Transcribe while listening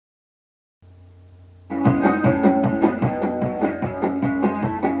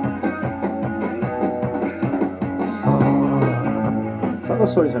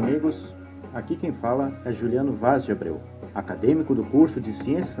Saudações, amigos! Aqui quem fala é Juliano Vaz de Abreu, acadêmico do curso de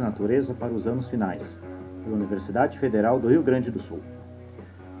Ciências da Natureza para os anos finais, pela Universidade Federal do Rio Grande do Sul.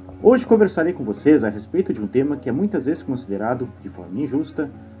 Hoje conversarei com vocês a respeito de um tema que é muitas vezes considerado, de forma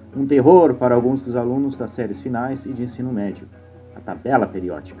injusta, um terror para alguns dos alunos das séries finais e de ensino médio, a tabela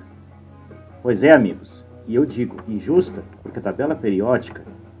periódica. Pois é, amigos, e eu digo injusta porque a tabela periódica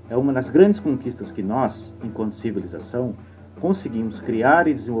é uma das grandes conquistas que nós, enquanto civilização, conseguimos criar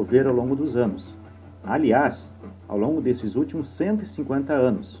e desenvolver ao longo dos anos. Aliás, ao longo desses últimos 150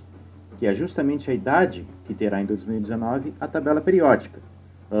 anos, que é justamente a idade que terá em 2019 a tabela periódica,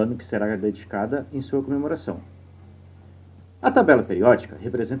 ano que será dedicada em sua comemoração. A tabela periódica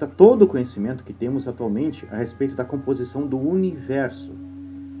representa todo o conhecimento que temos atualmente a respeito da composição do universo.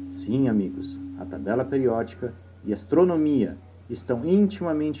 Sim, amigos, a tabela periódica e a astronomia estão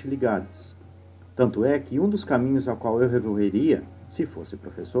intimamente ligadas. Tanto é que um dos caminhos ao qual eu recorreria, se fosse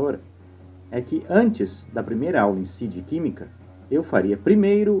professor, é que antes da primeira aula em si de química, eu faria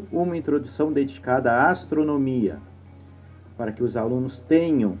primeiro uma introdução dedicada à astronomia, para que os alunos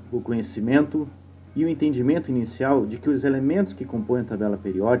tenham o conhecimento e o entendimento inicial de que os elementos que compõem a tabela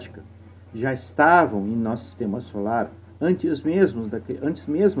periódica já estavam em nosso sistema solar antes mesmo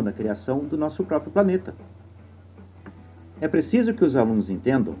da criação do nosso próprio planeta. É preciso que os alunos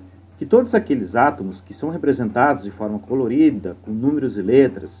entendam que todos aqueles átomos que são representados de forma colorida, com números e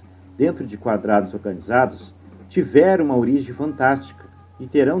letras, dentro de quadrados organizados, tiveram uma origem fantástica e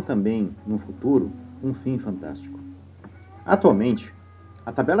terão também, no futuro, um fim fantástico. Atualmente,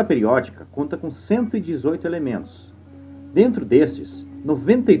 a tabela periódica conta com 118 elementos. Dentro destes,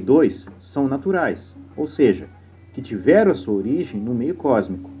 92 são naturais, ou seja, que tiveram a sua origem no meio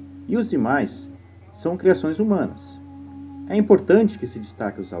cósmico, e os demais são criações humanas. É importante que se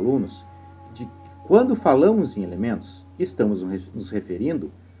destaque aos alunos de que, quando falamos em elementos, estamos nos referindo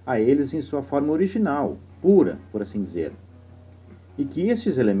a eles em sua forma original, pura, por assim dizer. E que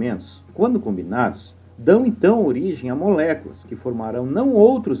estes elementos, quando combinados, dão então origem a moléculas que formarão não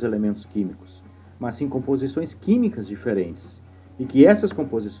outros elementos químicos, mas sim composições químicas diferentes. E que essas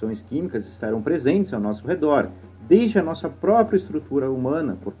composições químicas estarão presentes ao nosso redor, desde a nossa própria estrutura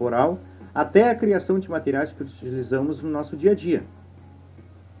humana, corporal, até a criação de materiais que utilizamos no nosso dia a dia.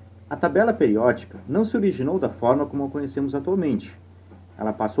 A tabela periódica não se originou da forma como a conhecemos atualmente.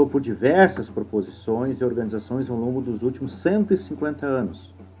 Ela passou por diversas proposições e organizações ao longo dos últimos 150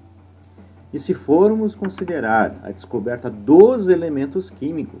 anos. E se formos considerar a descoberta dos elementos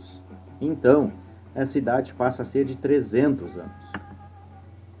químicos, então essa idade passa a ser de 300 anos.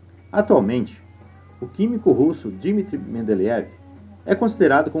 Atualmente, o químico russo Dmitry Mendeleev é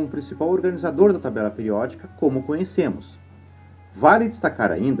considerado como o principal organizador da tabela periódica, como conhecemos. Vale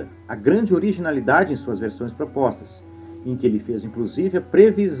destacar ainda a grande originalidade em suas versões propostas, em que ele fez inclusive a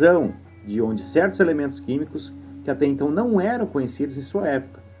previsão de onde certos elementos químicos, que até então não eram conhecidos em sua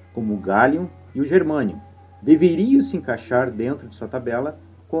época, como o gálium e o germânio, deveriam se encaixar dentro de sua tabela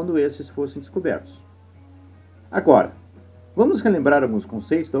quando esses fossem descobertos. Agora, vamos relembrar alguns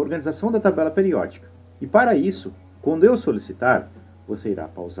conceitos da organização da tabela periódica, e para isso, quando eu solicitar, você irá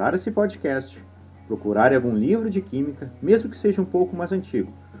pausar esse podcast, procurar algum livro de química, mesmo que seja um pouco mais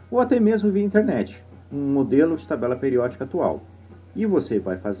antigo, ou até mesmo via internet, um modelo de tabela periódica atual. E você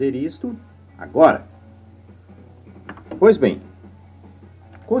vai fazer isto agora. Pois bem,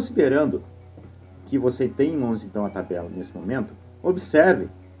 considerando que você tem em mãos então a tabela nesse momento, observe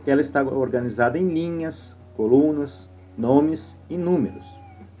que ela está organizada em linhas, colunas, nomes e números.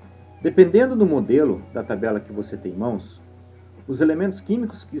 Dependendo do modelo da tabela que você tem em mãos, os elementos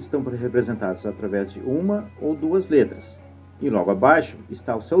químicos que estão representados através de uma ou duas letras, e logo abaixo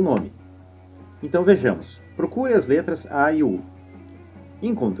está o seu nome. Então vejamos, procure as letras A e U.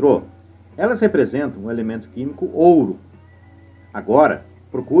 Encontrou? Elas representam o elemento químico ouro. Agora,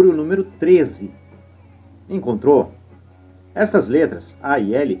 procure o número 13. Encontrou? Estas letras A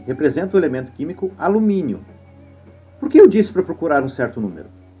e L representam o elemento químico alumínio. Por que eu disse para procurar um certo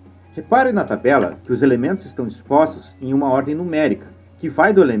número? Repare na tabela que os elementos estão dispostos em uma ordem numérica, que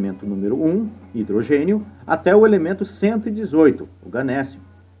vai do elemento número 1, hidrogênio, até o elemento 118, o ganésio.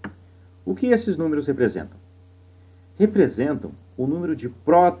 O que esses números representam? Representam o número de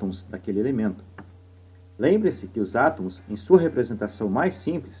prótons daquele elemento. Lembre-se que os átomos, em sua representação mais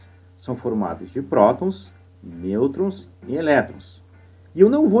simples, são formados de prótons, nêutrons e elétrons. E eu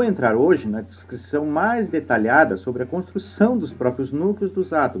não vou entrar hoje na descrição mais detalhada sobre a construção dos próprios núcleos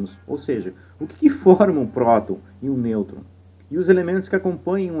dos átomos, ou seja, o que forma um próton e um nêutron, e os elementos que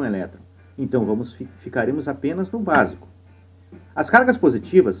acompanham um elétron. Então ficaremos apenas no básico. As cargas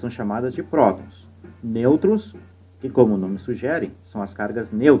positivas são chamadas de prótons, nêutrons que, como o nome sugere, são as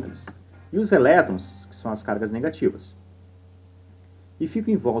cargas neutras, e os elétrons, que são as cargas negativas. E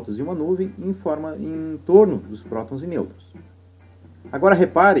ficam envoltos em uma nuvem em torno dos prótons e nêutrons. Agora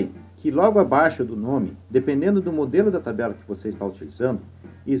repare que logo abaixo do nome, dependendo do modelo da tabela que você está utilizando,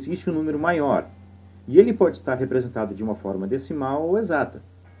 existe um número maior, e ele pode estar representado de uma forma decimal ou exata.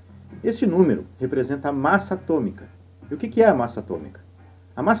 Este número representa a massa atômica. E o que é a massa atômica?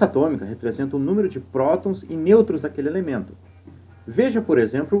 A massa atômica representa o número de prótons e nêutrons daquele elemento. Veja, por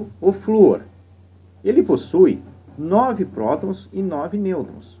exemplo, o flúor. Ele possui 9 prótons e 9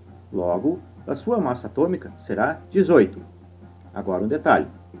 nêutrons. Logo, a sua massa atômica será 18. Agora um detalhe.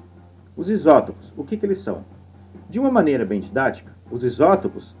 Os isótopos, o que eles são? De uma maneira bem didática, os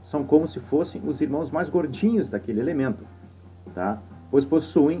isótopos são como se fossem os irmãos mais gordinhos daquele elemento, tá? Pois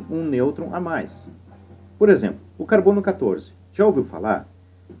possuem um nêutron a mais. Por exemplo, o carbono 14. Já ouviu falar?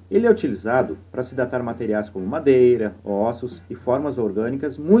 Ele é utilizado para se datar materiais como madeira, ossos e formas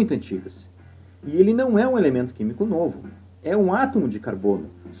orgânicas muito antigas. E ele não é um elemento químico novo, é um átomo de carbono,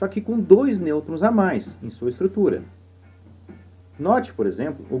 só que com 2 nêutrons a mais em sua estrutura. Note, por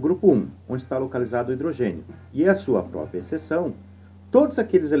exemplo, o grupo 1, onde está localizado o hidrogênio, e a sua própria exceção, todos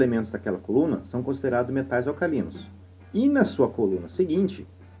aqueles elementos daquela coluna são considerados metais alcalinos, e na sua coluna seguinte,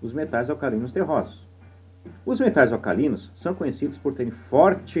 os metais alcalinos terrosos. Os metais alcalinos são conhecidos por terem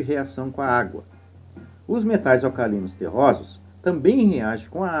forte reação com a água. Os metais alcalinos terrosos também reagem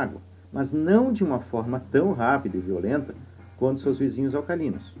com a água, mas não de uma forma tão rápida e violenta quanto seus vizinhos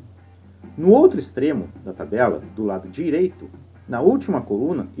alcalinos. No outro extremo da tabela, do lado direito, na última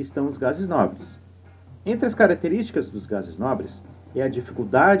coluna, estão os gases nobres. Entre as características dos gases nobres é a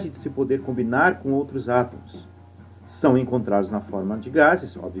dificuldade de se poder combinar com outros átomos. São encontrados na forma de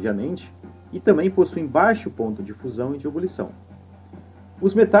gases, obviamente, e também possuem baixo ponto de fusão e de ebulição.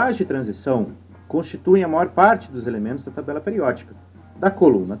 Os metais de transição constituem a maior parte dos elementos da tabela periódica, da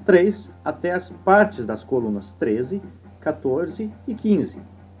coluna 3 até as partes das colunas 13, 14 e 15.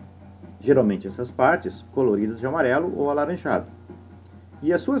 Geralmente essas partes coloridas de amarelo ou alaranjado.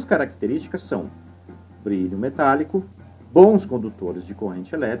 E as suas características são brilho metálico, bons condutores de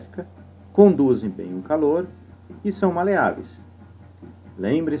corrente elétrica, conduzem bem o calor e são maleáveis.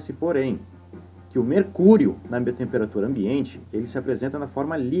 Lembre-se, porém, que o mercúrio, na temperatura ambiente, ele se apresenta na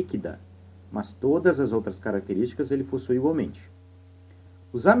forma líquida, mas todas as outras características ele possui igualmente.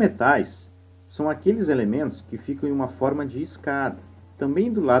 Os ametais são aqueles elementos que ficam em uma forma de escada,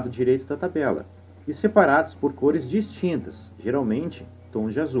 também do lado direito da tabela, e separados por cores distintas, geralmente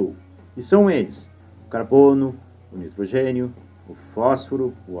tons de azul. E são eles: o carbono, o nitrogênio, o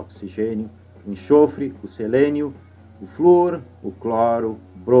fósforo, o oxigênio, o enxofre, o selênio, o flúor, o cloro,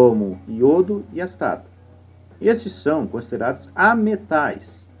 bromo, iodo e astato. Estes são considerados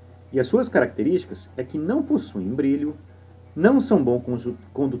ametais, e as suas características é que não possuem brilho, não são bons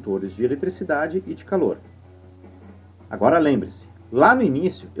condutores de eletricidade e de calor. Agora lembre-se, lá no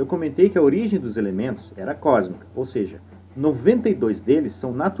início eu comentei que a origem dos elementos era cósmica, ou seja, 92 deles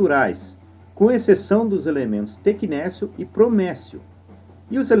são naturais, com exceção dos elementos tecnécio e promécio,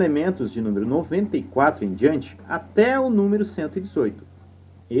 e os elementos de número 94 em diante até o número 118.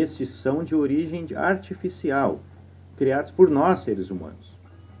 Estes são de origem artificial, criados por nós, seres humanos.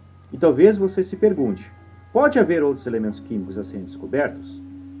 E talvez você se pergunte, pode haver outros elementos químicos a serem descobertos?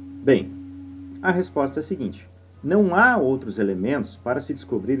 Bem, a resposta é a seguinte: não há outros elementos para se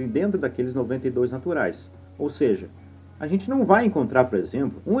descobrirem dentro daqueles 92 naturais. Ou seja, a gente não vai encontrar, por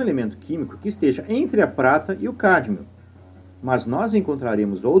exemplo, um elemento químico que esteja entre a prata e o cádmio. Mas nós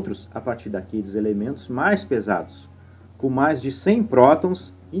encontraremos outros a partir daqueles elementos mais pesados, com mais de 100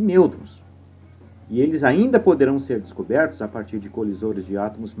 prótons e nêutrons. E eles ainda poderão ser descobertos a partir de colisores de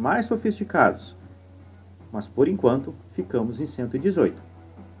átomos mais sofisticados. Mas, por enquanto, ficamos em 118.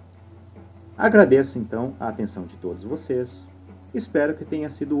 Agradeço, então, a atenção de todos vocês. Espero que tenha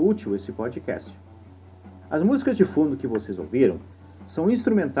sido útil esse podcast. As músicas de fundo que vocês ouviram são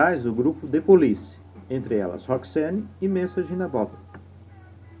instrumentais do grupo The Police, entre elas Roxanne e Message in a Bottle.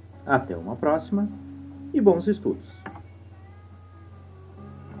 Até uma próxima e bons estudos!